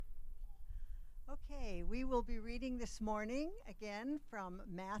We will be reading this morning again from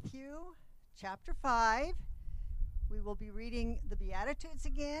Matthew chapter 5. We will be reading the Beatitudes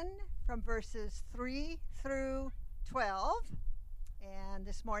again from verses 3 through 12. And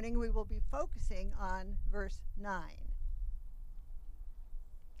this morning we will be focusing on verse 9.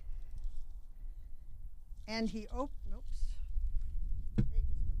 And he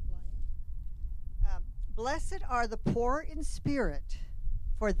Blessed are the poor in spirit,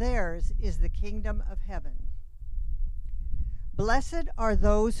 for theirs is the kingdom of heaven. Blessed are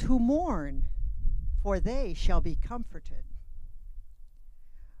those who mourn, for they shall be comforted.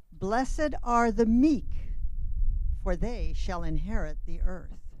 Blessed are the meek, for they shall inherit the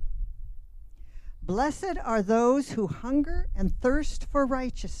earth. Blessed are those who hunger and thirst for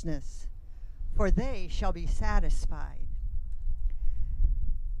righteousness, for they shall be satisfied.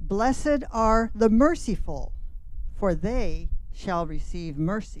 Blessed are the merciful, for they shall receive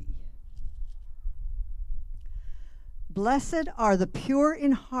mercy. Blessed are the pure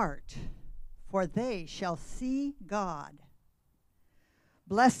in heart, for they shall see God.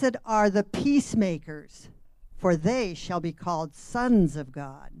 Blessed are the peacemakers, for they shall be called sons of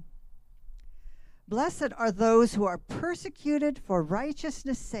God. Blessed are those who are persecuted for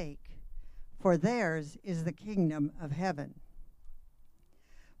righteousness' sake, for theirs is the kingdom of heaven.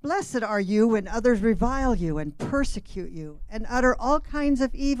 Blessed are you when others revile you and persecute you and utter all kinds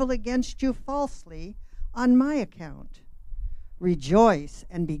of evil against you falsely on my account. Rejoice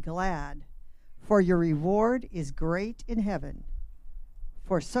and be glad, for your reward is great in heaven.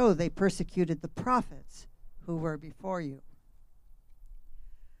 For so they persecuted the prophets who were before you.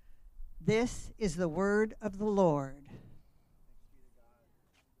 This is the word of the Lord.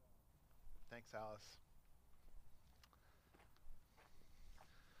 Thanks, Alice.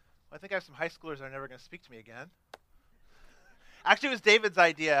 Well, I think I have some high schoolers that are never going to speak to me again. Actually, it was David's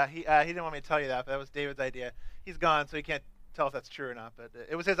idea. He didn't want me to tell you that, but that was David's idea. He's gone, so he can't tell if that's true or not, but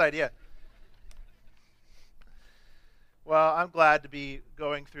it was his idea. Well, I'm glad to be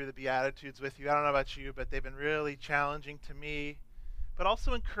going through the Beatitudes with you. I don't know about you, but they've been really challenging to me, but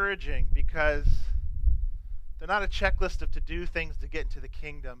also encouraging, because they're not a checklist of to-do things to get into the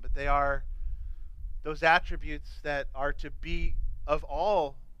kingdom, but they are those attributes that are to be of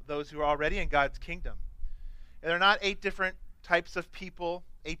all those who are already in God's kingdom. And they're not 8 different types of people,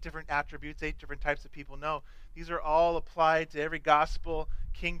 8 different attributes, 8 different types of people. No, these are all applied to every gospel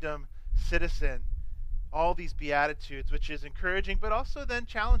kingdom citizen. All these Beatitudes, which is encouraging, but also then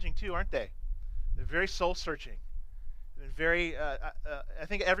challenging too, aren't they? They're very soul-searching. Very, I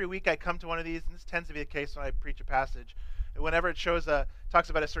think every week I come to one of these, and this tends to be the case when I preach a passage. Whenever it talks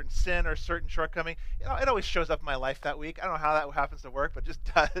about a certain sin or a certain shortcoming, it always shows up in my life that week. I don't know how that happens to work, but it just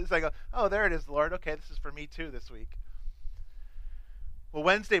does. I go, oh, there it is, Lord. Okay, this is for me too this week. Well,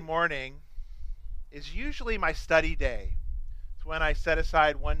 Wednesday morning is usually my study day. It's when I set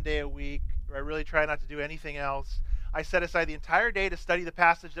aside one day a week, where I really try not to do anything else. I set aside the entire day to study the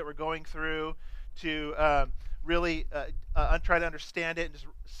passage that we're going through, to really try to understand it, and just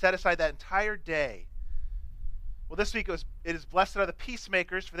set aside that entire day. Well, this week it is blessed are the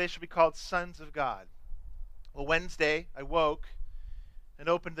peacemakers, for they shall be called sons of God. Well, Wednesday I woke and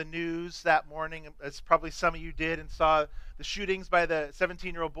opened the news that morning, as probably some of you did, and saw the shootings by the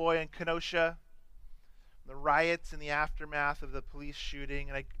 17-year-old boy in Kenosha, the riots and the aftermath of the police shooting,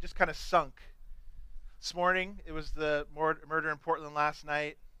 and I just kind of sunk. This morning, it was the murder in Portland last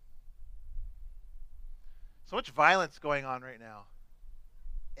night. So much violence going on right now,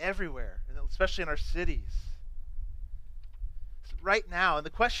 everywhere, and especially in our cities. Right now, and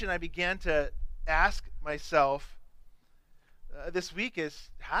the question I began to ask myself this week is,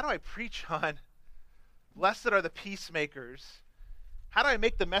 how do I preach on blessed are the peacemakers? How do I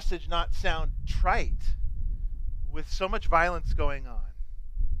make the message not sound trite with so much violence going on?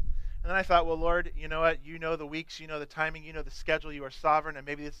 And then I thought, well, Lord, you know what? You know the weeks, you know the timing, you know the schedule, you are sovereign, and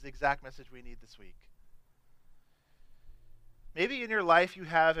maybe this is the exact message we need this week. Maybe in your life you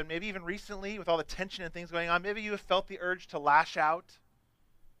have, and maybe even recently with all the tension and things going on, maybe you have felt the urge to lash out.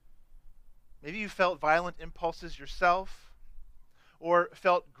 Maybe you felt violent impulses yourself, or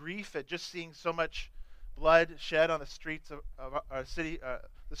felt grief at just seeing so much blood shed on the streets of our city,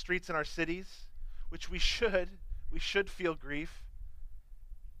 the streets in our cities, which we should feel grief.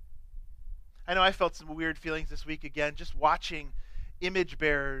 I know I felt some weird feelings this week again, just watching image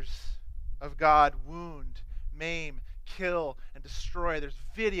bearers of God wound, maim, kill, and destroy. There's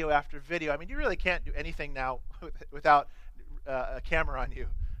video after video. I mean, you really can't do anything now without a camera on you.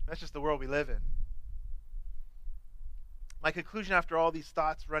 That's just the world we live in. My conclusion after all these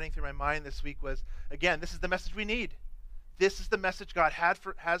thoughts running through my mind this week was, again, this is the message we need. This is the message God has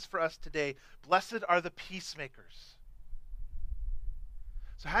for us today. Blessed are the peacemakers.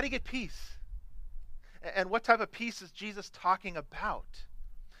 So how do you get peace? And what type of peace is Jesus talking about?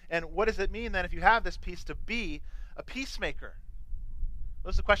 And what does it mean then if you have this peace to be a peacemaker?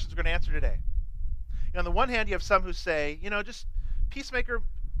 Those are the questions we're going to answer today. On the one hand, you have some who say, just peacemaker,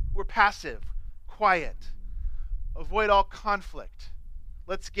 we're passive, quiet, avoid all conflict.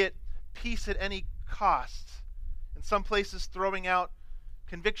 Let's get peace at any cost. In some places, throwing out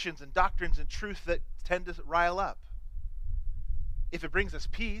convictions and doctrines and truth that tend to rile up, if it brings us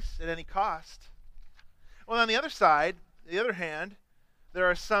peace at any cost. Well, on the other side, the other hand, there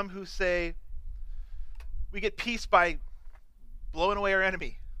are some who say we get peace by blowing away our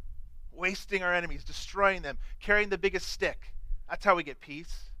enemy, wasting our enemies, destroying them, carrying the biggest stick. That's how we get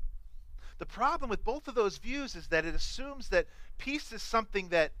peace. The problem with both of those views is that it assumes that peace is something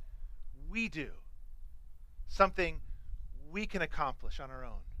that we do, something we can accomplish on our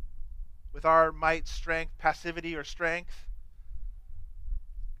own, with our might, strength, passivity, or strength,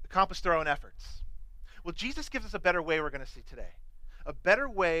 accomplish their own efforts. Well, Jesus gives us a better way we're going to see today. A better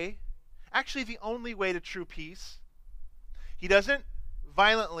way, actually the only way to true peace. He doesn't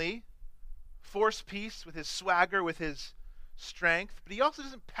violently force peace with his swagger, with his strength, but he also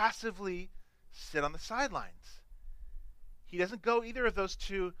doesn't passively sit on the sidelines. He doesn't go either of those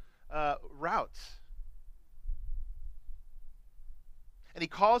two routes. And he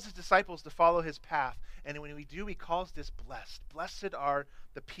calls his disciples to follow his path. And when we do, he calls this blessed. Blessed are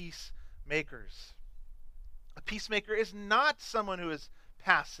the peacemakers. A peacemaker is not someone who is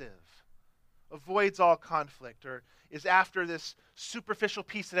passive, avoids all conflict, or is after this superficial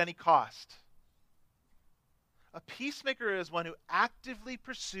peace at any cost. A peacemaker is one who actively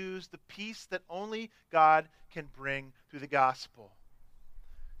pursues the peace that only God can bring through the gospel,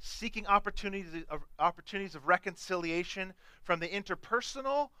 seeking opportunities of reconciliation from the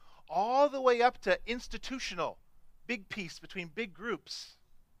interpersonal all the way up to institutional, big peace between big groups.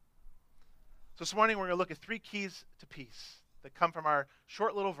 So this morning we're going to look at 3 keys to peace that come from our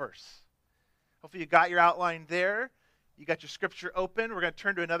short little verse. Hopefully you got your outline there. You got your scripture open. We're going to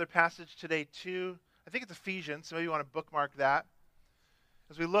turn to another passage today too. I think it's Ephesians, so maybe you want to bookmark that.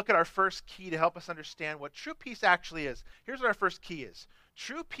 As we look at our first key to help us understand what true peace actually is. Here's what our first key is.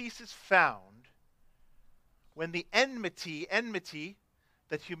 True peace is found when the enmity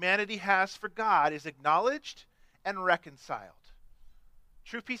that humanity has for God is acknowledged and reconciled.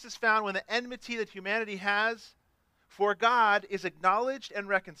 True peace is found when the enmity that humanity has for God is acknowledged and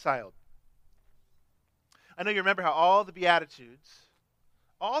reconciled. I know you remember how all the Beatitudes,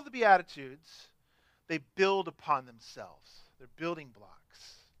 they build upon themselves. They're building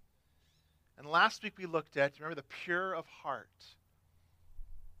blocks. And last week we looked at, remember, the pure of heart.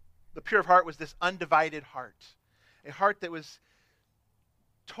 The pure of heart was this undivided heart, a heart that was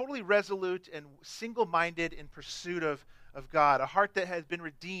totally resolute and single-minded in pursuit of God, a heart that has been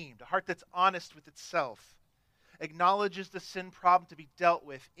redeemed, a heart that's honest with itself, acknowledges the sin problem to be dealt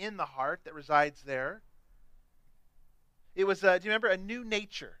with in the heart that resides there. It was, do you remember, a new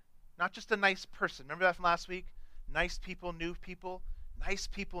nature, not just a nice person. Remember that from last week? Nice people, new people. Nice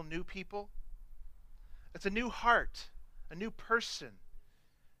people, new people. It's a new heart, a new person.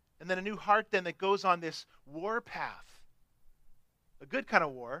 And then a new heart then that goes on this war path, a good kind of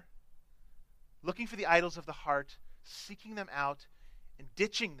war, looking for the idols of the heart, seeking them out, and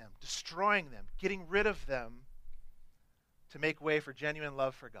ditching them, destroying them, getting rid of them to make way for genuine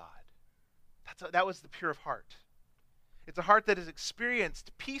love for God. That was the pure of heart. It's a heart that has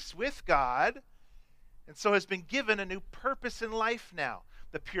experienced peace with God and so has been given a new purpose in life now.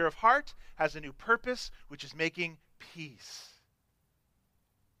 The pure of heart has a new purpose, which is making peace.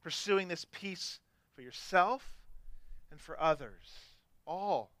 Pursuing this peace for yourself and for others.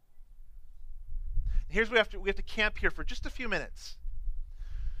 All. Here's what we have to camp here for just a few minutes.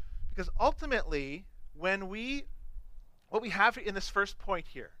 Because ultimately, what we have in this first point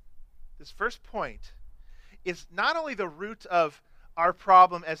here, this first point is not only the root of our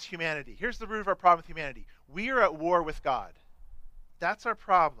problem as humanity. Here's the root of our problem with humanity. We are at war with God. That's our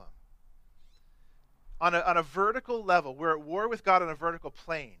problem. On a vertical level, we're at war with God on a vertical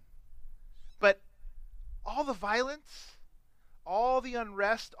plane. But all the violence, all the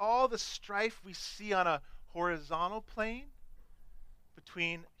unrest, all the strife we see on a horizontal plane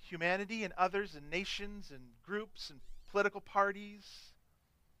between humanity and others and nations and groups and political parties,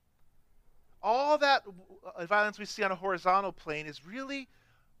 all that violence we see on a horizontal plane is really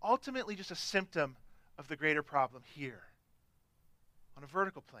ultimately just a symptom of the greater problem here on a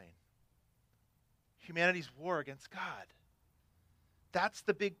vertical plane. Humanity's war against God. That's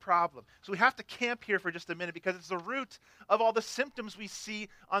the big problem. So we have to camp here for just a minute because it's the root of all the symptoms we see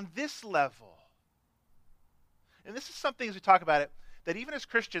on this level. And this is something, as we talk about it, that even as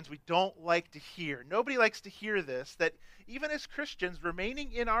Christians we don't like to hear. Nobody likes to hear this, that even as Christians,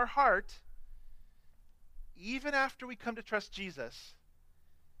 remaining in our heart, even after we come to trust Jesus,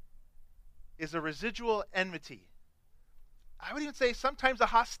 is a residual enmity. I would even say sometimes a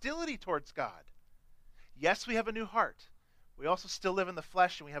hostility towards God. Yes, we have a new heart. We also still live in the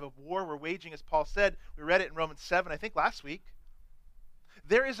flesh, and we have a war we're waging, as Paul said. We read it in Romans 7, I think last week.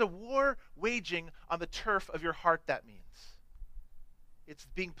 There is a war waging on the turf of your heart, that means. It's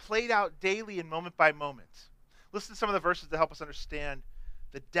being played out daily and moment by moment. Listen to some of the verses to help us understand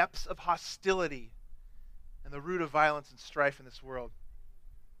the depths of hostility and the root of violence and strife in this world.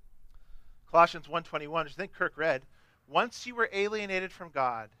 Colossians 1:21, which I think Kirk read, once you were alienated from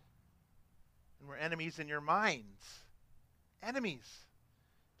God and were enemies in your minds. Enemies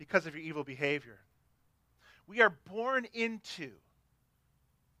because of your evil behavior. We are born into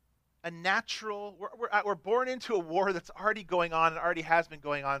a natural, we're born into a war that's already going on and already has been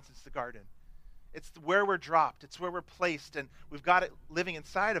going on since the garden. It's where we're dropped. It's where we're placed, and we've got it living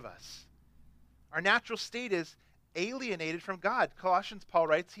inside of us. Our natural state is alienated from God. Colossians, Paul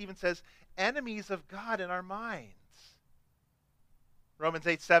writes, he even says, enemies of God in our minds. Romans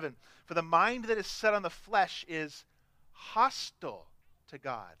 8:7, for the mind that is set on the flesh is hostile to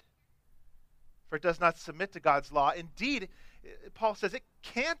God, for it does not submit to God's law. Indeed, Paul says it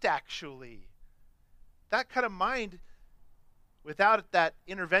can't actually. That kind of mind, without that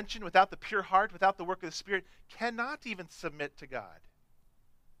intervention, without the pure heart, without the work of the Spirit, cannot even submit to God.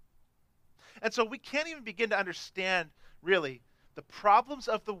 And so we can't even begin to understand, really, the problems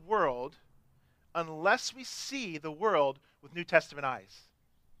of the world unless we see the world with New Testament eyes.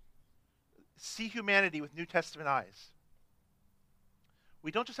 See humanity with New Testament eyes.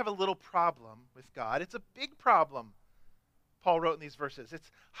 We don't just have a little problem with God. It's a big problem, Paul wrote in these verses.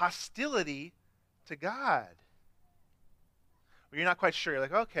 It's hostility to God. Well, you're not quite sure. You're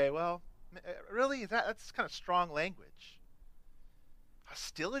like, okay, well, really? That's kind of strong language.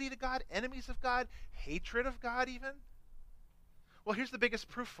 Hostility to God? Enemies of God? Hatred of God even? Well, here's the biggest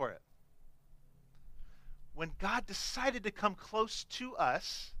proof for it. When God decided to come close to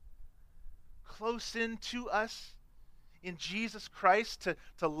us, close into us, in Jesus Christ,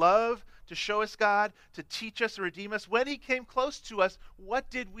 to love, to show us God, to teach us, to redeem us. When he came close to us, what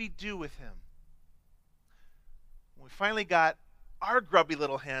did we do with him? When we finally got our grubby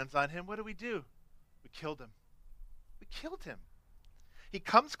little hands on him, what do? We killed him. We killed him. He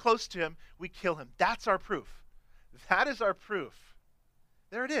comes close to him, we kill him. That's our proof. That is our proof.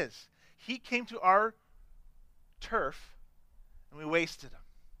 There it is. He came to our turf, and we wasted him.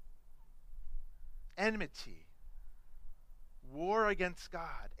 Enmity. War against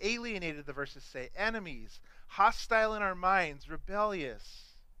God, alienated, the verses say, enemies, hostile in our minds,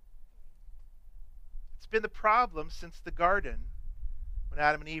 rebellious. It's been the problem since the garden when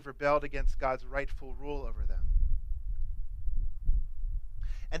Adam and Eve rebelled against God's rightful rule over them.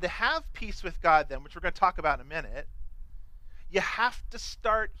 And to have peace with God then, which we're going to talk about in a minute, you have to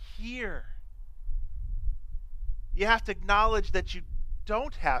start here. You have to acknowledge that you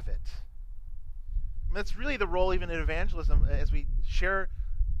don't have it. I mean, that's really the role even in evangelism as we share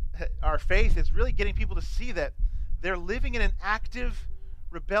our faith, is really getting people to see that they're living in an active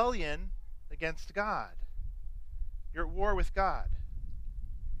rebellion against God. You're at war with God.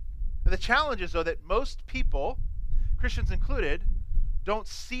 And the challenge is, though, that most people, Christians included, don't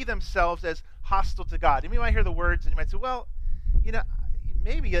see themselves as hostile to God. And you might hear the words and you might say, well,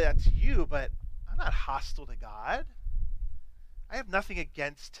 maybe that's you, but I'm not hostile to God. I have nothing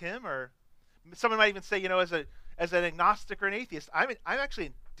against him. Or someone might even say, as an agnostic or an atheist, I'm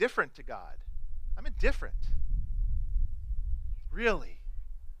actually indifferent to God. I'm indifferent. Really?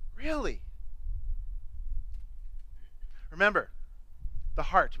 Really? Remember, the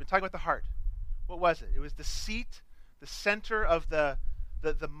heart. We've been talking about the heart. What was it? It was the seat, the center of the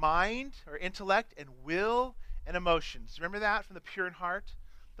mind or intellect and will and emotions. Remember that from the pure in heart?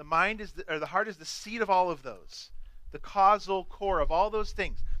 The heart is the seat of all of those. The causal core of all those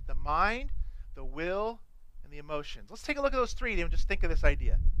things. The mind, the will, and the emotions. Let's take a look at those three and just think of this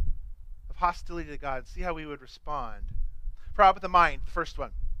idea of hostility to God and see how we would respond. For how about the mind, the first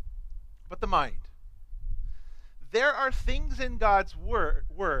one? But the mind. There are things in God's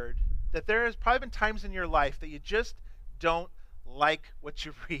word that there has probably been times in your life that you just don't like what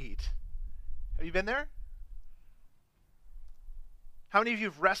you read. Have you been there? How many of you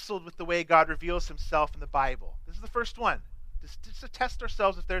have wrestled with the way God reveals himself in the Bible? This is the first one. Just to test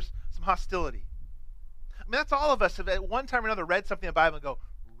ourselves if there's some hostility. mean, that's all of us have at one time or another read something in the Bible and go,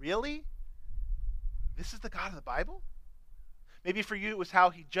 really? This is the God of the Bible? Maybe for you it was how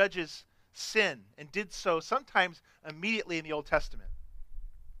he judges sin and did so sometimes immediately in the Old Testament.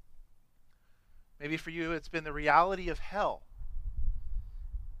 Maybe for you it's been the reality of hell,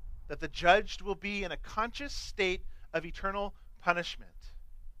 that the judged will be in a conscious state of eternal punishment.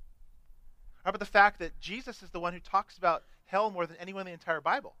 How about the fact that Jesus is the one who talks about hell more than anyone in the entire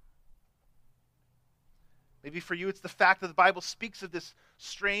Bible? Maybe for you it's the fact that the Bible speaks of this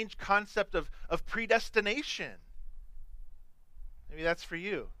strange concept of predestination. Maybe that's for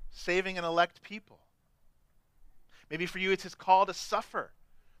you, saving an elect people. Maybe for you it's his call to suffer.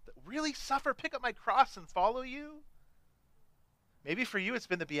 Really suffer, pick up my cross and follow you? Maybe for you it's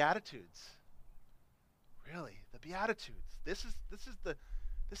been the Beatitudes. Really, the Beatitudes. This is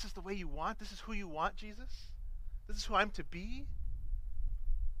the way you want? This is who you want, Jesus? This is who I'm to be?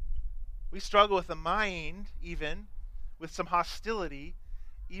 We struggle with the mind, even, with some hostility,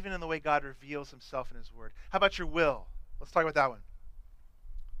 even in the way God reveals himself in his word. How about your will? Let's talk about that one.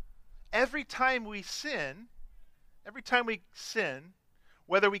 Every time we sin,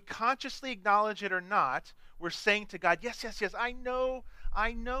 whether we consciously acknowledge it or not, we're saying to God, yes, yes, yes, I know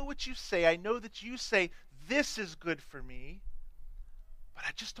what you say. I know that you say this is good for me, but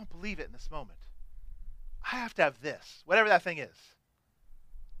I just don't believe it in this moment. I have to have this, whatever that thing is.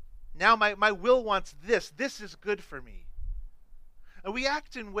 Now my will wants this. This is good for me. And we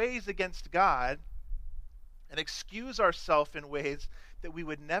act in ways against God and excuse ourselves in ways that we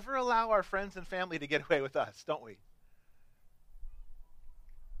would never allow our friends and family to get away with us, don't we?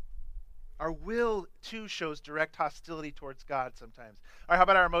 Our will, too, shows direct hostility towards God sometimes. All right, how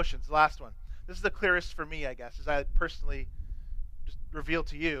about our emotions? The last one. This is the clearest for me, I guess, as I personally just reveal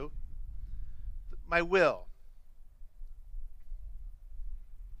to you. My will.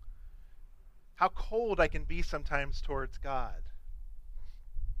 How cold I can be sometimes towards God.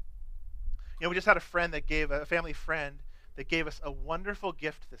 You know, we just had a family friend that gave us a wonderful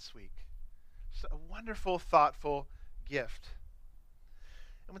gift this week. Just a wonderful, thoughtful gift.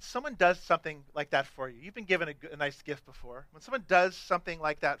 And when someone does something like that for you, you've been given a nice gift before. When someone does something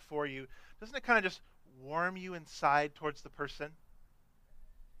like that for you, doesn't it kind of just warm you inside towards the person?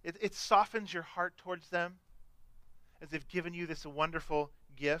 It softens your heart towards them as they've given you this wonderful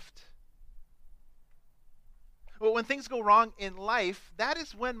gift. Well, when things go wrong in life, that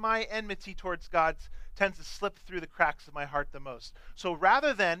is when my enmity towards God tends to slip through the cracks of my heart the most. So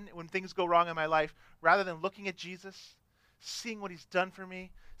rather than, when things go wrong in my life, rather than looking at Jesus, seeing what he's done for me,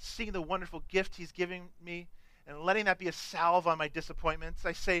 seeing the wonderful gift he's giving me, and letting that be a salve on my disappointments,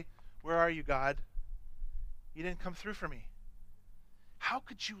 I say, where are you, God? You didn't come through for me. How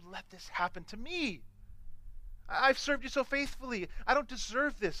could you let this happen to me? I've served you so faithfully. I don't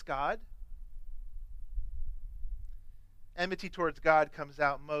deserve this, God. Enmity towards God comes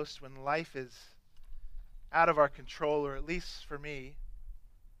out most when life is out of our control, or at least for me.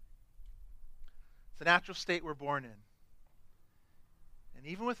 It's a natural state we're born in. And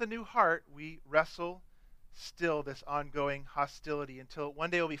even with a new heart, we wrestle still this ongoing hostility until one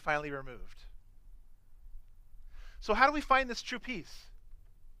day it will be finally removed. So how do we find this true peace?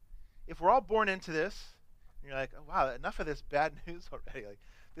 If we're all born into this, and you're like, oh, wow, enough of this bad news already, like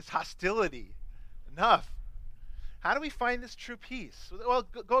this hostility, enough. How do we find this true peace? Well,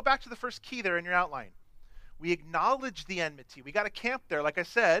 go back to the first key there in your outline. We acknowledge the enmity. We got to camp there, like I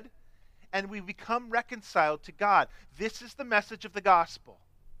said, and we become reconciled to God. This is the message of the gospel.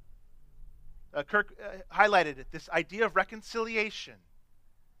 Kirk highlighted it, this idea of reconciliation.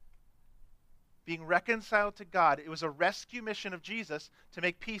 Being reconciled to God. It was a rescue mission of Jesus to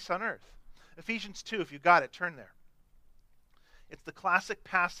make peace on earth. Ephesians 2, if you got it, turn there. It's the classic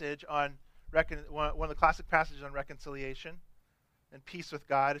passage on one of the classic passages on reconciliation and peace with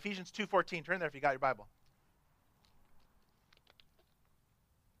God. Ephesians 2:14, turn there if you got your Bible.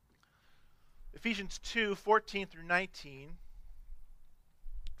 Ephesians 2:14 through 19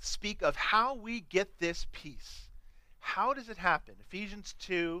 speak of how we get this peace. How does it happen? Ephesians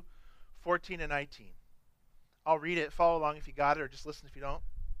 2:14 and 19. I'll read it. Follow along if you got it, or just listen if you don't.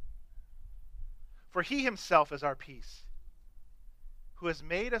 For he himself is our peace, who has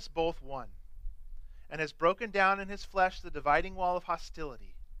made us both one, and has broken down in his flesh the dividing wall of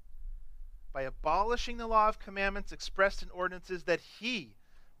hostility, by abolishing the law of commandments expressed in ordinances, that he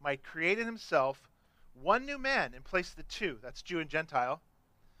might create in himself one new man in place of the two, that's Jew and Gentile,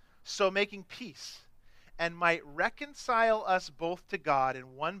 so making peace, and might reconcile us both to God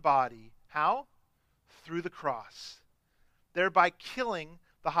in one body. How? Through the cross, thereby killing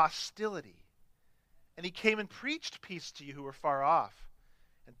the hostility. And he came and preached peace to you who were far off,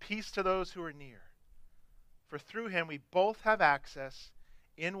 and peace to those who are near. For through him we both have access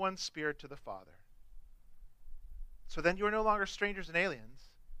in one Spirit to the Father. So then you are no longer strangers and aliens,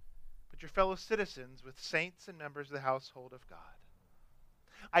 but your fellow citizens with saints and members of the household of God.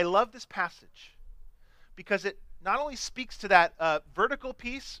 I love this passage because it not only speaks to that vertical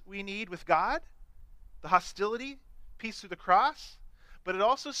peace we need with God, the hostility, peace through the cross, but it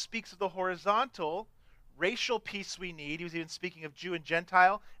also speaks of the horizontal racial peace we need. He was even speaking of Jew and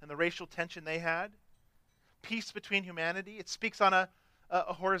Gentile and the racial tension they had. Peace between humanity. It speaks on a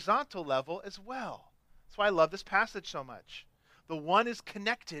horizontal level as well. That's why I love this passage so much. The one is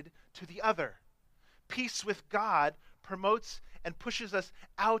connected to the other. Peace with God promotes and pushes us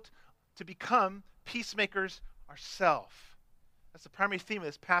out to become peacemakers ourselves. That's the primary theme of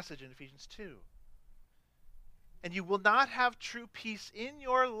this passage in Ephesians 2. And you will not have true peace in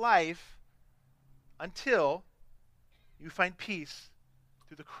your life until you find peace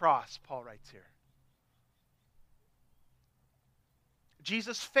through the cross, Paul writes here.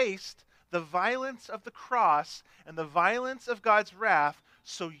 Jesus faced the violence of the cross and the violence of God's wrath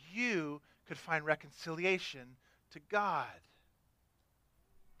so you could find reconciliation to God.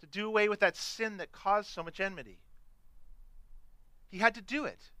 To do away with that sin that caused so much enmity. He had to do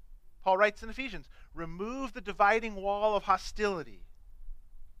it. Paul writes in Ephesians, remove the dividing wall of hostility.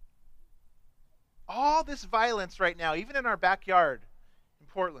 All this violence right now, even in our backyard in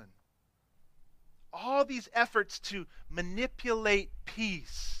Portland, all these efforts to manipulate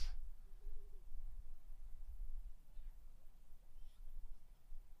peace.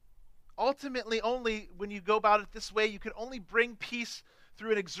 Ultimately, only when you go about it this way, you can only bring peace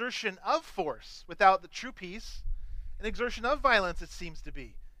through an exertion of force without the true peace, an exertion of violence, it seems to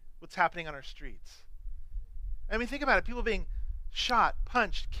be what's happening on our streets. I mean, think about it. People being shot,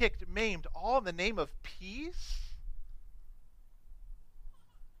 punched, kicked, maimed, all in the name of peace?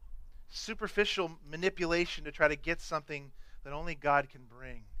 Superficial manipulation to try to get something that only God can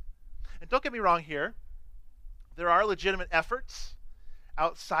bring. And don't get me wrong here. There are legitimate efforts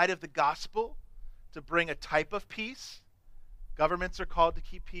outside of the gospel to bring a type of peace. Governments are called to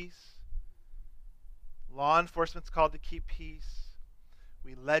keep peace. Law enforcement's called to keep peace.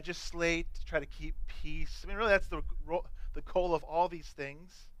 We legislate to try to keep peace. I mean, really, that's the goal of all these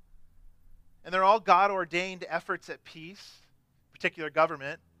things. And they're all God-ordained efforts at peace, particular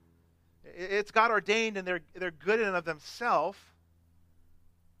government. It's God-ordained, and they're good in and of themselves.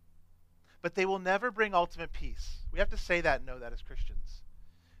 But they will never bring ultimate peace. We have to say that and know that as Christians.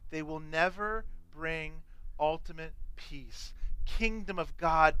 They will never bring ultimate peace. Kingdom of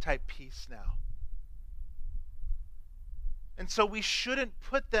God type peace now. And so we shouldn't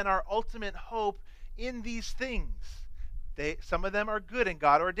put then our ultimate hope in these things. Some of them are good and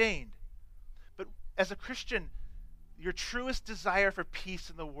God ordained. But as a Christian, your truest desire for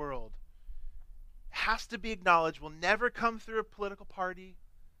peace in the world has to be acknowledged will never come through a political party.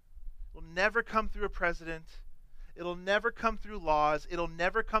 Will never come through a president. It'll never come through laws. It'll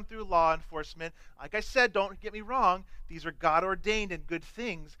never come through law enforcement. Like I said, don't get me wrong. These are God ordained and good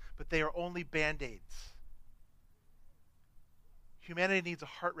things, but they are only Band-Aids. Humanity needs a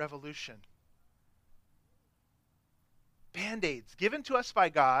heart revolution. Band-Aids given to us by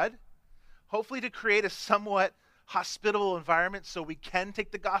God, hopefully to create a somewhat hospitable environment so we can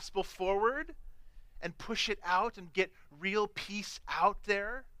take the gospel forward and push it out and get real peace out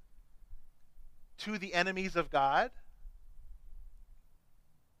there to the enemies of God.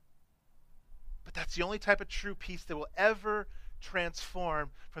 But that's the only type of true peace that will ever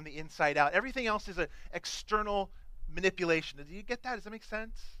transform from the inside out. Everything else is an external manipulation. Do you get that? Does that make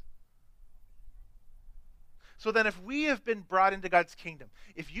sense? So then if we have been brought into God's kingdom,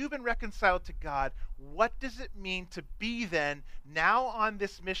 if you've been reconciled to God, what does it mean to be then now on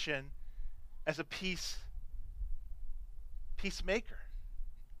this mission as a peacemaker?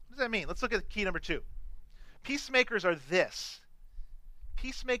 What does that mean? Let's look at key number 2. Peacemakers are this.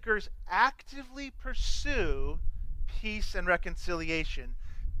 Peacemakers actively pursue peace and reconciliation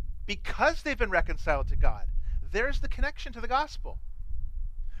because they've been reconciled to God. There's the connection to the gospel.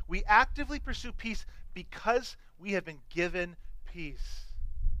 We actively pursue peace because we have been given peace.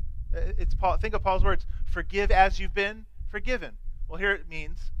 It's Paul. Think of Paul's words, forgive as you've been forgiven. Well, here it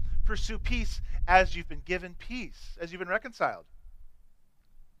means pursue peace as you've been given peace, as you've been reconciled.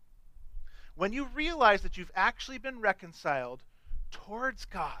 When you realize that you've actually been reconciled towards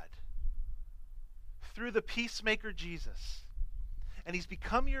God through the peacemaker Jesus, and he's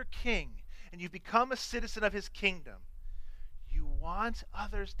become your king, and you've become a citizen of his kingdom, you want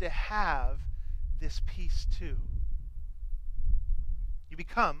others to have this peace too. You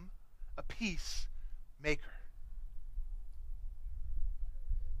become a peacemaker.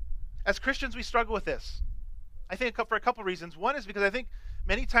 As Christians, we struggle with this. I think for a couple reasons. One is because I think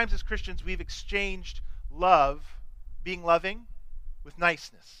many times as Christians we've exchanged love, being loving, with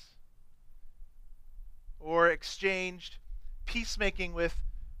niceness. Or exchanged peacemaking with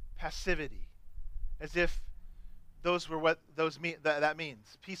passivity, as if those were what that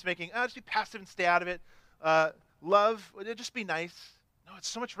means. Peacemaking, just be passive and stay out of it. Love, just be nice. No, it's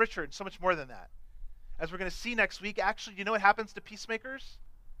so much richer and so much more than that. As we're going to see next week, actually, you know what happens to peacemakers?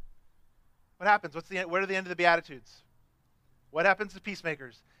 What happens? What are the end of the Beatitudes? What happens to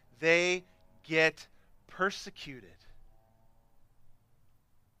peacemakers? They get persecuted.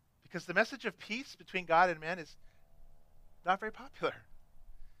 Because the message of peace between God and man is not very popular.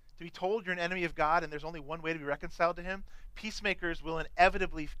 To be told you're an enemy of God and there's only one way to be reconciled to him, peacemakers will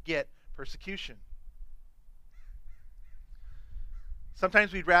inevitably get persecution.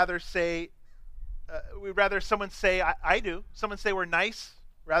 Sometimes we'd rather someone say, I do. Someone say we're nice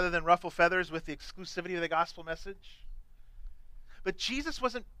rather than ruffle feathers with the exclusivity of the gospel message. But Jesus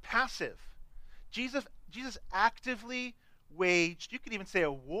wasn't passive. Jesus actively waged, you could even say,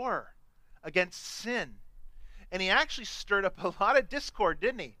 a war against sin. And he actually stirred up a lot of discord,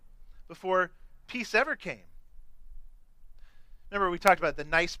 didn't he? Before peace ever came. Remember we talked about the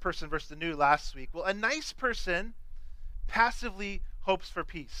nice person versus the new last week. Well, a nice person passively hopes for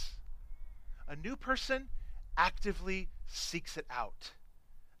peace. A new person actively seeks it out,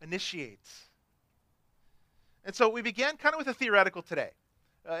 initiates. And so we began kind of with a theoretical today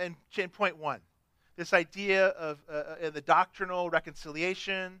in point 1. This idea of the doctrinal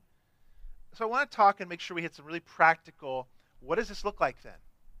reconciliation. So I want to talk and make sure we hit some really practical, what does this look like then?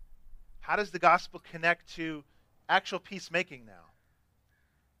 How does the gospel connect to actual peacemaking now?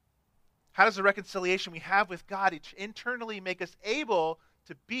 How does the reconciliation we have with God internally make us able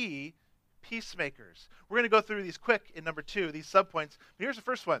to be peacemakers? We're going to go through these quick in number 2, these subpoints. But here's the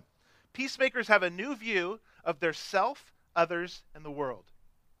first one. Peacemakers have a new view of their self, others, and the world.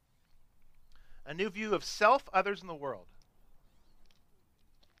 A new view of self, others, and the world.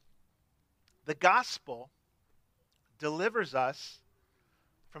 The gospel delivers us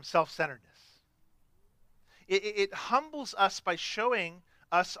from self-centeredness. It humbles us by showing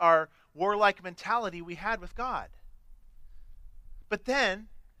us our warlike mentality we had with God. But then,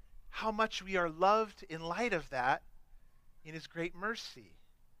 how much we are loved in light of that in his great mercy.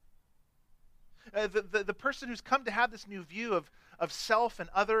 The person who's come to have this new view of self and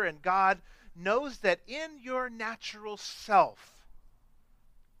other and God knows that in your natural self,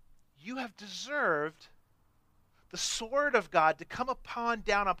 you have deserved the sword of God to come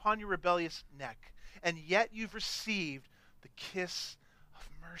down upon your rebellious neck, and yet you've received the kiss of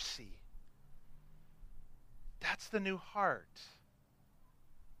mercy. That's the new heart.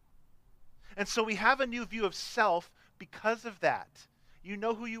 And so we have a new view of self because of that. You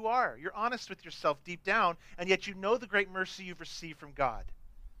know who you are. You're honest with yourself deep down, and yet you know the great mercy you've received from God.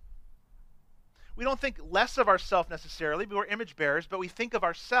 We don't think less of ourselves necessarily, we're image bearers, but we think of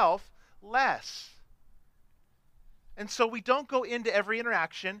ourselves less. And so we don't go into every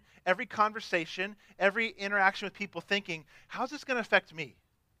interaction, every conversation, every interaction with people thinking, how's this going to affect me?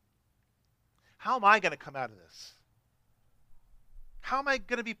 How am I going to come out of this? How am I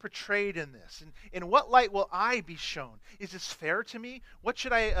going to be portrayed in this? And in what light will I be shown? Is this fair to me? What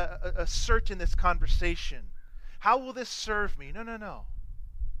should I assert in this conversation? How will this serve me? No.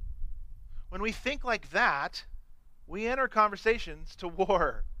 When we think like that, we enter conversations to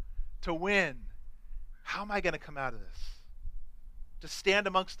war, to win. How am I going to come out of this? To stand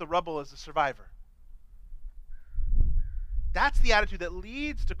amongst the rubble as a survivor. That's the attitude that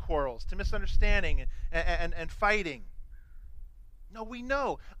leads to quarrels, to misunderstanding and fighting. No, we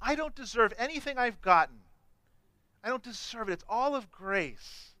know. I don't deserve anything I've gotten. I don't deserve it. It's all of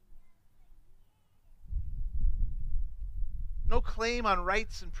grace. No claim on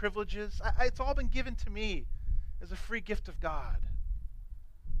rights and privileges. It's all been given to me as a free gift of God.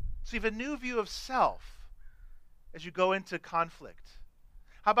 So you have a new view of self as you go into conflict.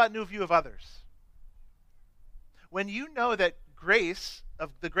 How about a new view of others? When you know that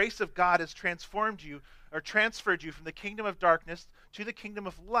the grace of God has transformed you or transferred you from the kingdom of darkness to the kingdom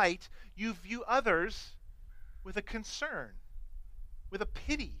of light, you view others with a concern, with a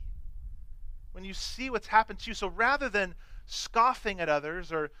pity, when you see what's happened to you. So rather than scoffing at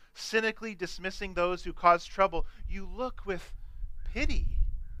others or cynically dismissing those who cause trouble, you look with pity.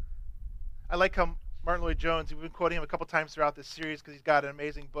 I like how Martin Lloyd-Jones, we've been quoting him a couple times throughout this series because he's got an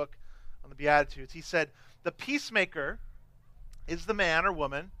amazing book on the Beatitudes. He said, the peacemaker is the man or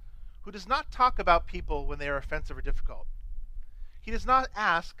woman who does not talk about people when they are offensive or difficult. He does not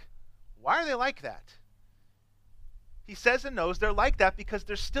ask, why are they like that? He says and knows they're like that because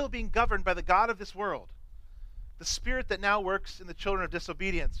they're still being governed by the God of this world. the spirit that now works in the children of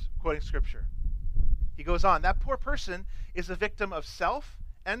disobedience, quoting Scripture. He goes on, that poor person is a victim of self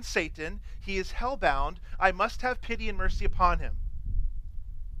and Satan. He is hellbound. I must have pity and mercy upon him.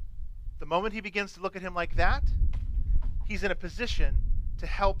 The moment he begins to look at him like that, he's in a position to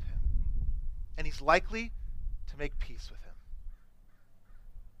help him. And he's likely to make peace with him.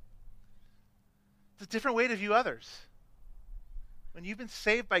 It's a different way to view others. When you've been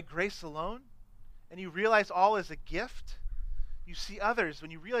saved by grace alone, and you realize all is a gift, you see others,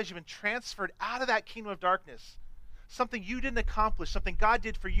 when you realize you've been transferred out of that kingdom of darkness, something you didn't accomplish, something God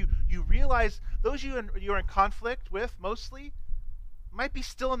did for you, you realize those you're in conflict with mostly might be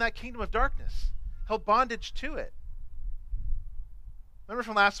still in that kingdom of darkness, held bondage to it. Remember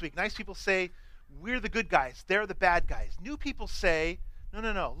from last week, nice people say, we're the good guys, they're the bad guys. New people say,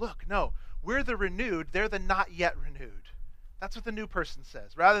 no, look, we're the renewed, they're the not yet renewed. That's what the new person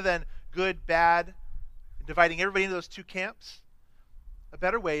says. Rather than good, bad, and dividing everybody into those two camps, a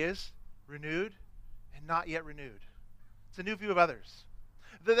better way is renewed and not yet renewed. It's a new view of others.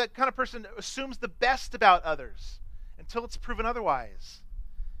 That kind of person assumes the best about others until it's proven otherwise.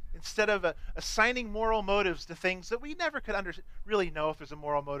 Instead of assigning moral motives to things that we never could really know if there's a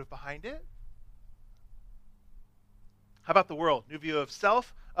moral motive behind it. How about the world? New view of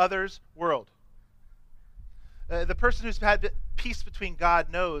self, others, world. The person who's had peace between God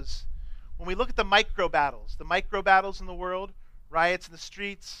knows when we look at the micro battles in the world, riots in the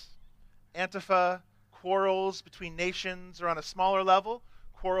streets, Antifa, quarrels between nations, or on a smaller level,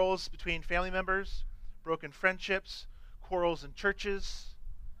 quarrels between family members, broken friendships, quarrels in churches.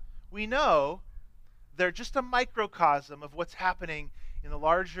 We know they're just a microcosm of what's happening in the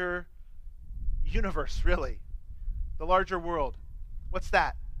larger universe, really, the larger world. What's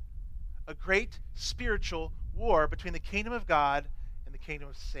that? A great spiritual war between the kingdom of God and the kingdom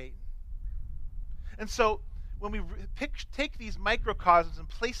of Satan. And so when we take these microcosms and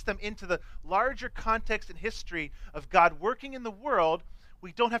place them into the larger context and history of God working in the world,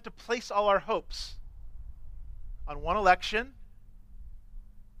 we don't have to place all our hopes on one election.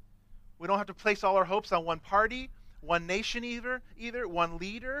 We don't have to place all our hopes on one party, one nation either, one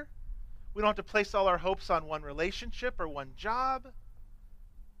leader. We don't have to place all our hopes on one relationship or one job,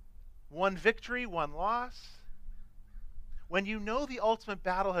 one victory, one loss. When you know the ultimate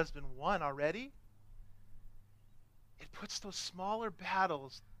battle has been won already, it puts those smaller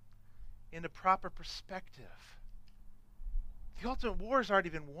battles into proper perspective. The ultimate war has already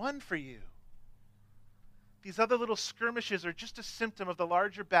been won for you. These other little skirmishes are just a symptom of the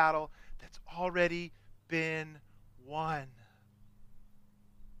larger battle that's already been won.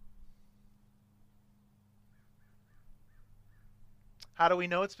 How do we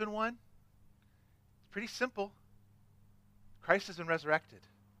know it's been won? It's pretty simple. Christ has been resurrected.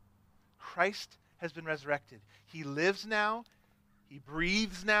 Christ has been resurrected. He lives now. He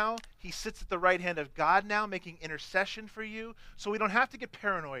breathes now. He sits at the right hand of God now, making intercession for you. So we don't have to get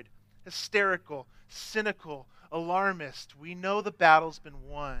paranoid, hysterical, cynical, alarmist. We know the battle's been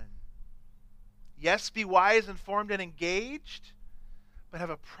won. Yes, be wise, informed, and engaged, but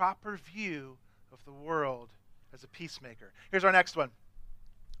have a proper view of the world as a peacemaker. Here's our next one.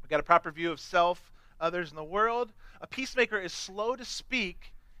 We've got a proper view of self, others, and the world. A peacemaker is slow to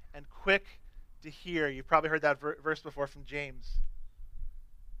speak and quick to hear. You've probably heard that verse before from James.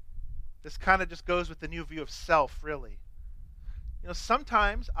 This kind of just goes with the new view of self, really. You know,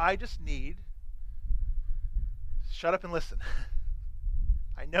 sometimes I just need to shut up and listen.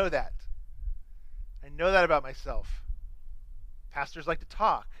 I know that. I know that about myself. Pastors like to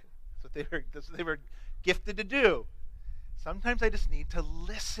that's what they were gifted to do. Sometimes I just need to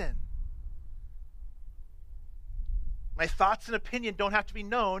listen. My thoughts and opinion don't have to be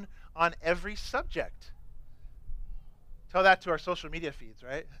known on every subject. Tell that to our social media feeds,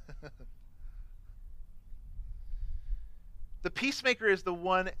 right? The peacemaker is the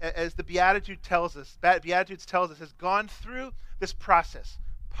one, as the Beatitudes tells us, has gone through this process.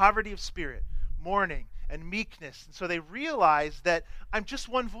 Poverty of spirit, mourning, and meekness. And so they realize that I'm just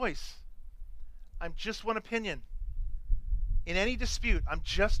one voice. I'm just one opinion. In any dispute, I'm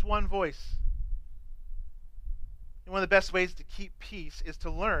just one voice. And one of the best ways to keep peace is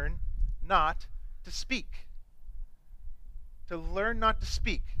to learn not to speak. To learn not to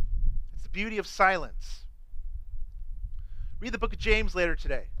speak. It's the beauty of silence. Read the book of James later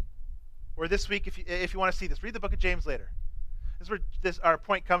today. Or this week if you want to see this. Read the book of James later. This is where our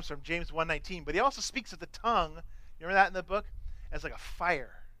point comes from, James 1:19. But he also speaks of the tongue, you remember that in the book? As like a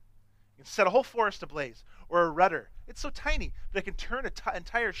fire. You can set a whole forest ablaze. Or a rudder. It's so tiny, but it can turn an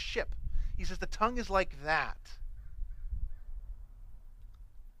entire ship. He says the tongue is like that.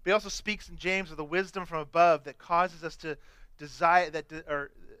 But he also speaks in James of the wisdom from above that causes us to desire,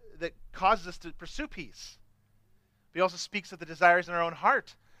 that causes us to pursue peace. But he also speaks of the desires in our own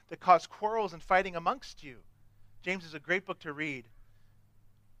heart that cause quarrels and fighting amongst you. James is a great book to read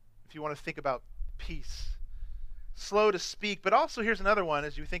if you want to think about peace. Slow to speak, but also here's another one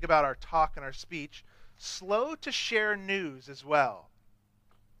as you think about our talk and our speech. Slow to share news as well.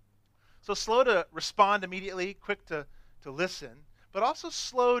 So slow to respond immediately, quick to listen, but also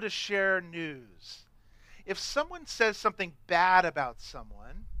slow to share news. If someone says something bad about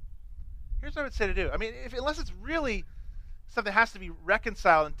someone, here's what I would say to do. I mean, unless it's really something that has to be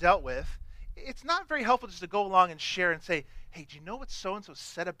reconciled and dealt with, it's not very helpful just to go along and share and say, hey, do you know what so-and-so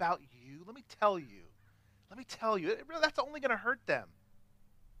said about you? Let me tell you. That's only going to hurt them.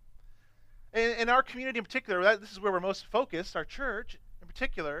 In our community in particular, this is where we're most focused, our church in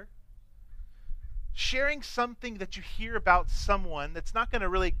particular, sharing something that you hear about someone that's not going to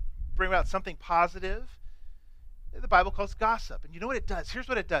really bring about something positive, the Bible calls gossip. And you know what it does? Here's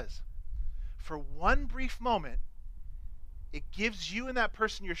what it does. For one brief moment, it gives you and that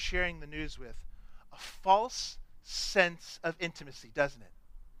person you're sharing the news with a false sense of intimacy, doesn't it?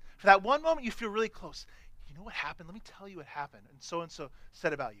 For that one moment, you feel really close. You know what happened? Let me tell you what happened. And so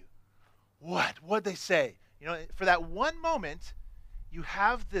said about you. What? What'd they say? You know, for that one moment, you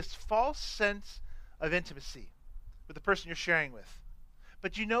have this false sense of intimacy with the person you're sharing with.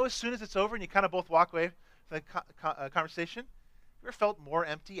 But you know as soon as it's over and you kind of both walk away from the conversation, you ever felt more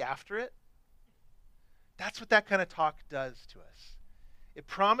empty after it? That's what that kind of talk does to us. It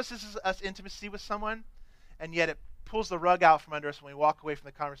promises us intimacy with someone, and yet it pulls the rug out from under us when we walk away from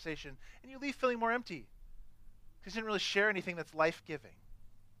the conversation, and you leave feeling more empty because you didn't really share anything that's life-giving.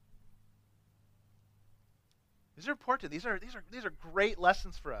 These are important. These are great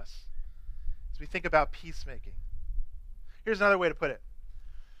lessons for us as we think about peacemaking. Here's another way to put it.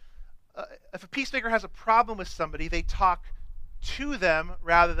 If a peacemaker has a problem with somebody, they talk to them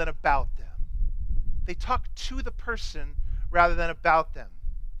rather than about them. They talk to the person rather than about them.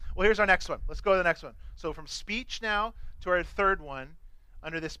 Well, here's our next one. Let's go to the next one. So from speech now to our third one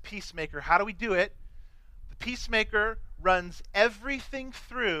under this peacemaker. How do we do it? The peacemaker runs everything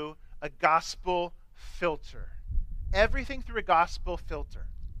through a gospel filter. Everything through a gospel filter.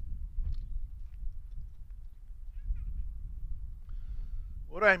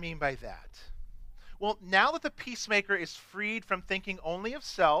 What do I mean by that? Well, now that the peacemaker is freed from thinking only of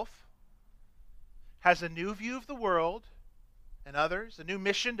self, has a new view of the world and others, a new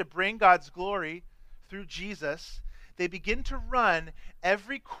mission to bring God's glory through Jesus, they begin to run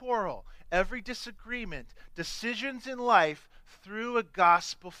every quarrel, every disagreement, decisions in life through a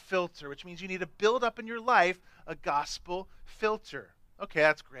gospel filter, which means you need to build up in your life a gospel filter. Okay,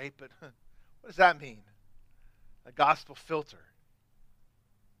 that's great, but what does that mean? A gospel filter.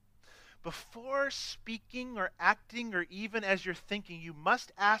 Before speaking or acting or even as you're thinking, you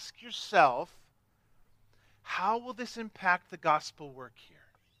must ask yourself, how will this impact the gospel work here?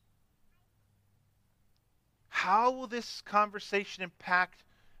 How will this conversation impact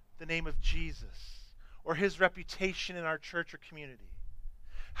the name of Jesus or his reputation in our church or community?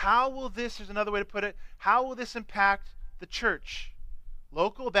 How will this, here's another way to put it, how will this impact the church?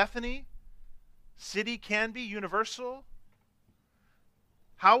 Local, Bethany, city, Canby, universal?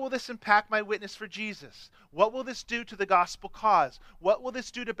 How will this impact my witness for Jesus? What will this do to the gospel cause? What will this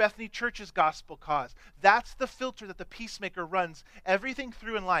do to Bethany Church's gospel cause? That's the filter that the peacemaker runs everything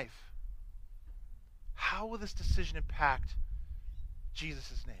through in life. How will this decision impact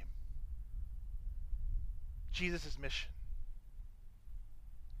Jesus' name? Jesus' mission?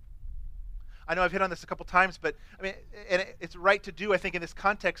 I know I've hit on this a couple times, but I mean, and it's right to do, I think, in this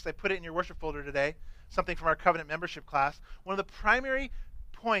context. I put it in your worship folder today, something from our covenant membership class. One of the primary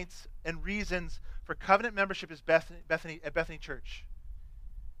points and reasons for covenant membership is Bethany Church.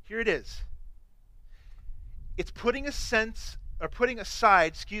 Here it is. It's putting aside,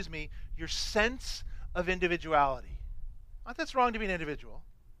 your sense of individuality. Not that it's wrong to be an individual,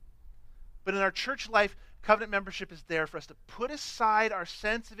 but in our church life, covenant membership is there for us to put aside our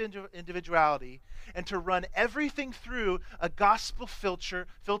sense of individuality and to run everything through a gospel filter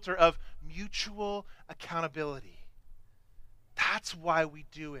of mutual accountability. That's why we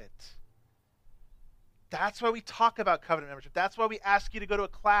do it. That's why we talk about covenant membership. That's why we ask you to go to a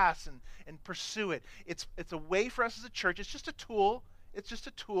class and pursue it. It's a way for us as a church. It's just a tool. It's just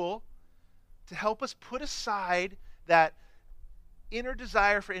a tool to help us put aside that inner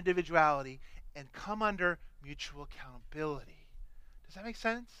desire for individuality and come under mutual accountability. Does that make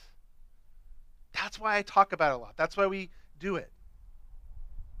sense? That's why I talk about it a lot. That's why we do it.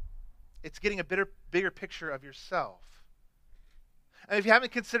 It's getting a bigger picture of yourself. And if you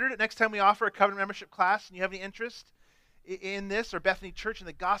haven't considered it, next time we offer a covenant membership class and you have any interest in this, or Bethany Church and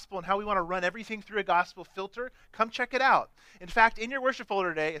the gospel and how we want to run everything through a gospel filter, come check it out. In fact, in your worship folder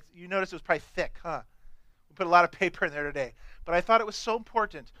today, you notice it was probably thick, huh? We put a lot of paper in there today. But I thought it was so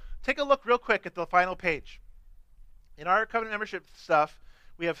important. Take a look real quick at the final page. In our covenant membership stuff,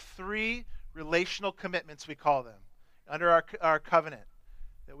 we have 3 relational commitments, we call them, under our covenant,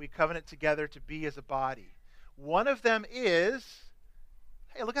 that we covenant together to be as a body. One of them is,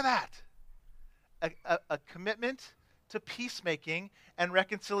 hey, look at that, a commitment to peacemaking and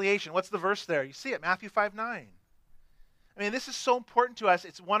reconciliation. What's the verse there? You see it, Matthew 5:9. I mean, this is so important to us.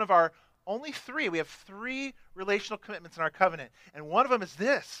 It's one of our only 3. We have 3 relational commitments in our covenant. And one of them is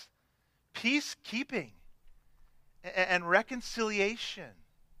this: peacekeeping and reconciliation.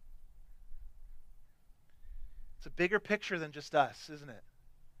 It's a bigger picture than just us, isn't it?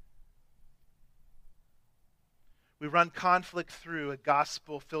 We run conflict through a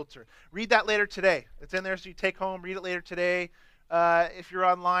gospel filter. Read that later today. It's in there so you take home, read it later today. If you're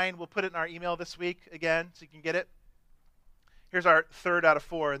online, we'll put it in our email this week again so you can get it. Here's our 3rd out of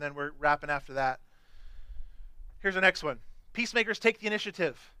 4, and then we're wrapping after that. Here's the next one. Peacemakers take the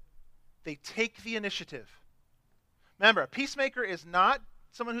initiative. They take the initiative. Remember, a peacemaker is not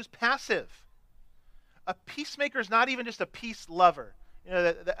someone who's passive. A peacemaker is not even just a peace lover. You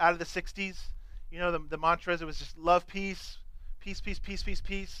know, out of the 60s, you know, the mantras, it was just love, peace, peace, peace, peace, peace,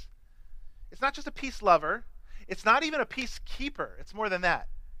 peace. It's not just a peace lover. It's not even a peacekeeper. It's more than that.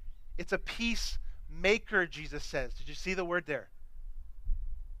 It's a peacemaker, Jesus says. Did you see the word there?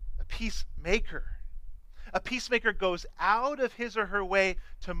 A peacemaker. A peacemaker goes out of his or her way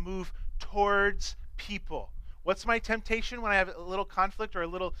to move towards people. What's my temptation when I have a little conflict or a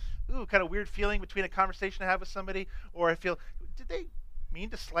little, kind of weird feeling between a conversation I have with somebody, or I feel, did they mean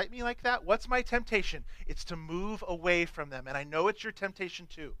to slight me like that? What's my temptation? It's to move away from them. And I know it's your temptation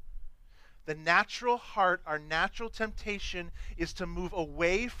too. The natural heart, our natural temptation is to move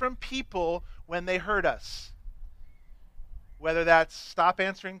away from people when they hurt us. Whether that's stop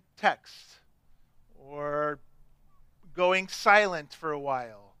answering text or going silent for a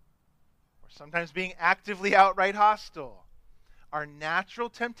while, or sometimes being actively outright hostile. Our natural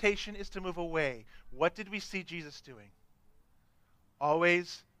temptation is to move away. What did we see Jesus doing?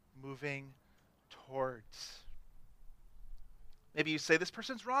 Always moving towards. Maybe you say, this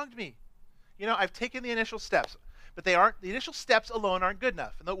person's wronged me. You know, I've taken the initial steps, but the initial steps alone aren't good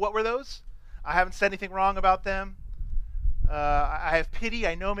enough. And what were those? I haven't said anything wrong about them. I have pity.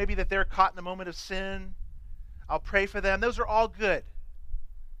 I know maybe that they're caught in a moment of sin. I'll pray for them. Those are all good.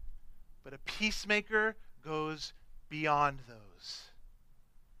 But a peacemaker goes beyond those.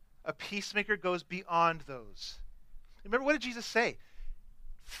 A peacemaker goes beyond those. Remember, what did Jesus say?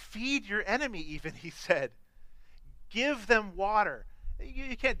 Feed your enemy, even, he said. Give them water.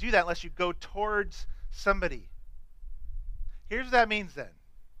 You can't do that unless you go towards somebody. Here's what that means then.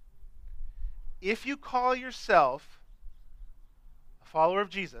 If you call yourself a follower of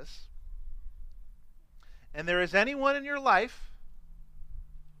Jesus, and there is anyone in your life,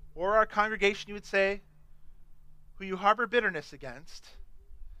 or our congregation, you would say, who you harbor bitterness against,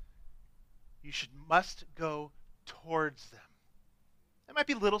 you must go towards them. There might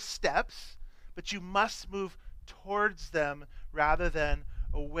be little steps, but you must move towards them rather than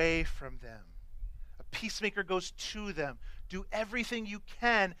away from them. A peacemaker goes to them. Do everything you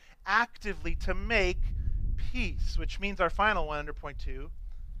can actively to make peace, which means our final one under point 2.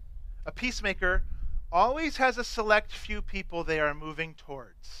 A peacemaker always has a select few people they are moving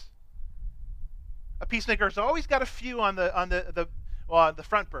towards. A peacemaker has always got a few on the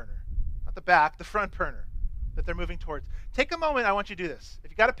front burner, not the back, the front burner that they're moving towards. Take a moment. I want you to do this.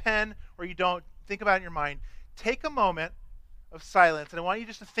 If you got a pen or you don't, think about it in your mind. Take a moment of silence, and I want you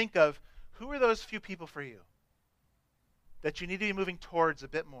just to think of who are those few people for you that you need to be moving towards a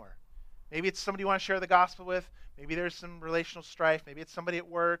bit more. Maybe it's somebody you want to share the gospel with. Maybe there's some relational strife. Maybe it's somebody at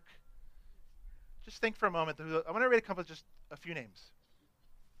work. Just think for a moment. I want everybody to come up with just a few names.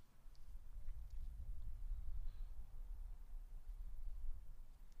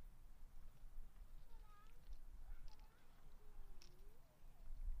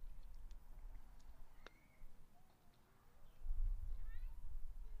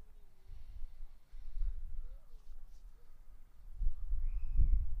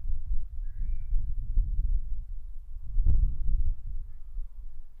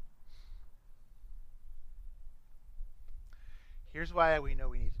 Here's why we know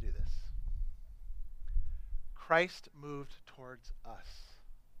we need to do this. Christ moved towards us.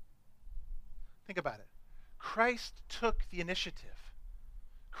 Think about it. Christ took the initiative.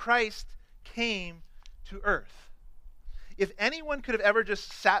 Christ came to earth. If anyone could have ever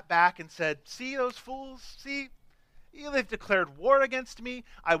just sat back and said, see those fools? See? They've declared war against me.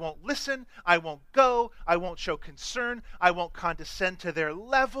 I won't listen. I won't go. I won't show concern. I won't condescend to their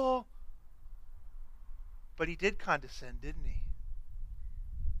level. But he did condescend, didn't he?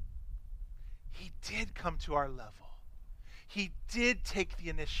 He did come to our level. He did take the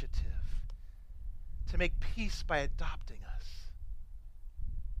initiative to make peace by adopting us.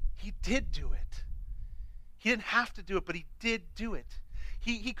 He did do it. He didn't have to do it, but he did do it.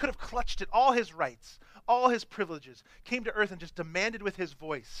 He could have clutched at all his rights, all his privileges, came to earth and just demanded with his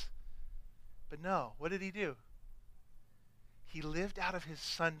voice. But no, what did he do? He lived out of his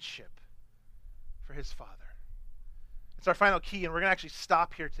sonship for his Father. It's our final key, and we're going to actually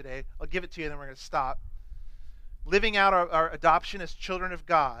stop here today. I'll give it to you, and then we're going to stop. Living out our adoption as children of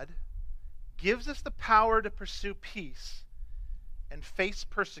God gives us the power to pursue peace and face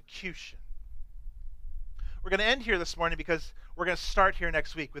persecution. We're going to end here this morning because we're going to start here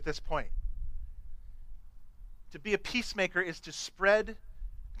next week with this point. To be a peacemaker is to spread,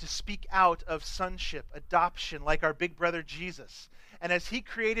 to speak out of sonship, adoption, like our big brother Jesus. And as he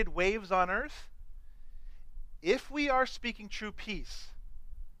created waves on earth, if we are speaking true peace,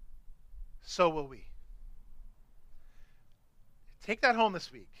 so will we. Take that home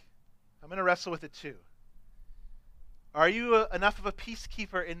this week. I'm going to wrestle with it too. Are you enough of a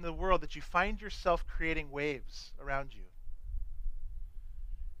peacekeeper in the world that you find yourself creating waves around you?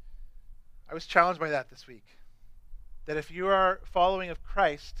 I was challenged by that this week. That if you are following of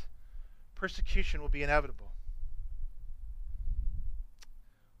Christ, persecution will be inevitable.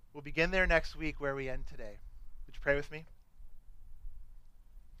 We'll begin there next week where we end today. Would you pray with me?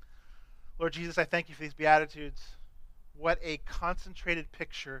 Lord Jesus, I thank you for these Beatitudes. What a concentrated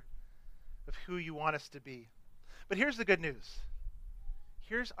picture of who you want us to be. But here's the good news.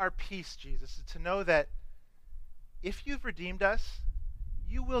 Here's our peace, Jesus, to know that if you've redeemed us,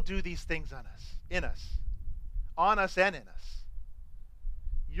 you will do these things on us, in us, on us and in us.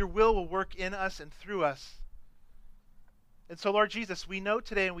 Your will work in us and through us. And so, Lord Jesus, we know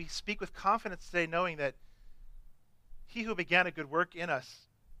today and we speak with confidence today knowing that he who began a good work in us,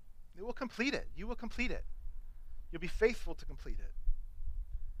 he will complete it. You will complete it. You'll be faithful to complete it.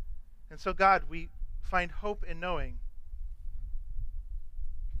 And so, God, we find hope in knowing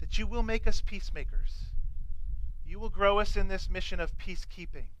that you will make us peacemakers. You will grow us in this mission of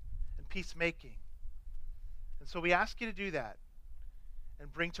peacekeeping and peacemaking. And so we ask you to do that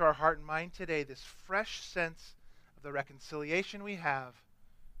and bring to our heart and mind today this fresh sense of the reconciliation we have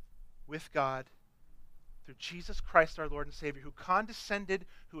with God through Jesus Christ, our Lord and Savior, who condescended,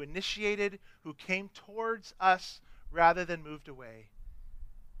 who initiated, who came towards us rather than moved away.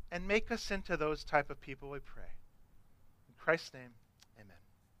 And make us into those type of people, we pray. In Christ's name.